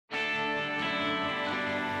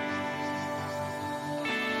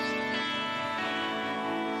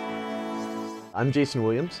I'm Jason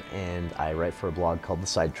Williams, and I write for a blog called The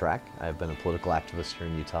Sidetrack. I've been a political activist here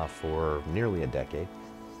in Utah for nearly a decade.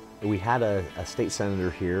 We had a state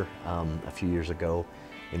senator here a few years ago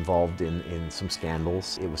involved in some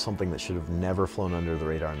scandals. It was something that should have never flown under the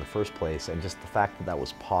radar in the first place, and just the fact that that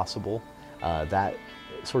was possible, that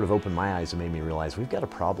sort of opened my eyes and made me realize we've got a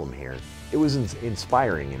problem here. It was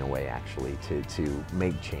inspiring in a way, actually, to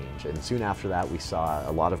make change. And soon after that, we saw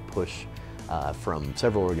a lot of push from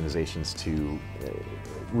several organizations to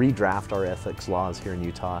redraft our ethics laws here in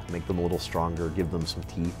Utah, make them a little stronger, give them some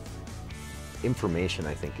teeth. Information,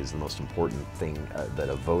 I think, is the most important thing that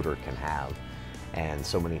a voter can have. And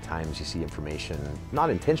so many times you see information not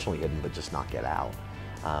intentionally hidden, but just not get out.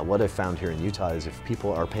 What I've found here in Utah is if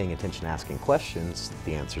people are paying attention, asking questions,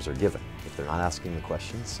 the answers are given. If they're not asking the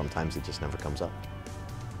questions, sometimes it just never comes up.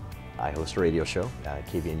 I host a radio show.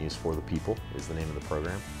 KVNU's For the People is the name of the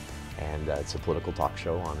program. And it's a political talk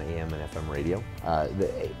show on AM and FM radio.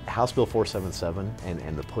 The House Bill 477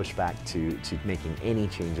 and the pushback to making any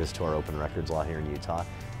changes to our open records law here in Utah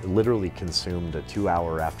literally consumed a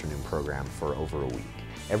 2-hour afternoon program for over a week.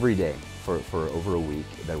 Every day for over a week,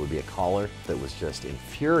 there would be a caller that was just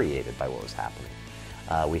infuriated by what was happening.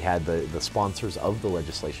 We had the sponsors of the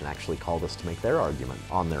legislation actually called us to make their argument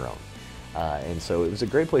on their own. And so it was a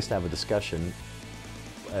great place to have a discussion.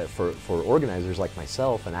 For organizers like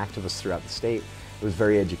myself and activists throughout the state, it was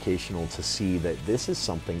very educational to see that this is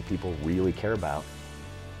something people really care about.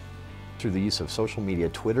 Through the use of social media,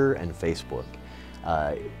 Twitter and Facebook,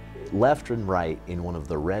 left and right in one of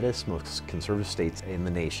the reddest, most conservative states in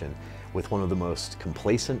the nation, with one of the most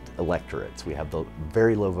complacent electorates. We have the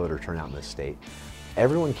very low voter turnout in this state.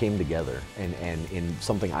 Everyone came together and in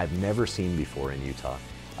something I've never seen before in Utah,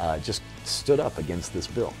 just stood up against this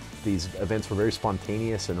bill. These events were very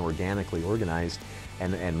spontaneous and organically organized,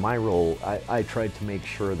 and my role, I tried to make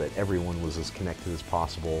sure that everyone was as connected as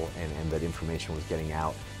possible and that information was getting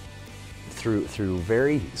out through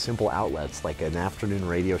very simple outlets like an afternoon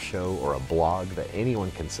radio show or a blog that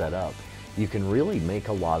anyone can set up. You can really make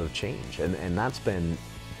a lot of change, and that's been,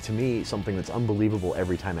 to me, something that's unbelievable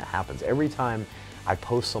every time it happens. Every time I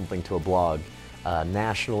post something to a blog,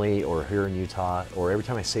 nationally or here in Utah, or every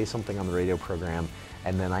time I say something on the radio program,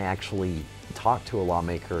 and then I actually talk to a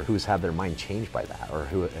lawmaker who's had their mind changed by that, or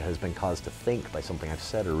who has been caused to think by something I've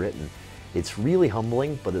said or written, it's really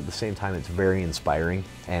humbling, but at the same time it's very inspiring,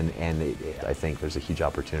 and I think there's a huge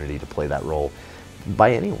opportunity to play that role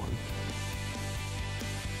by anyone.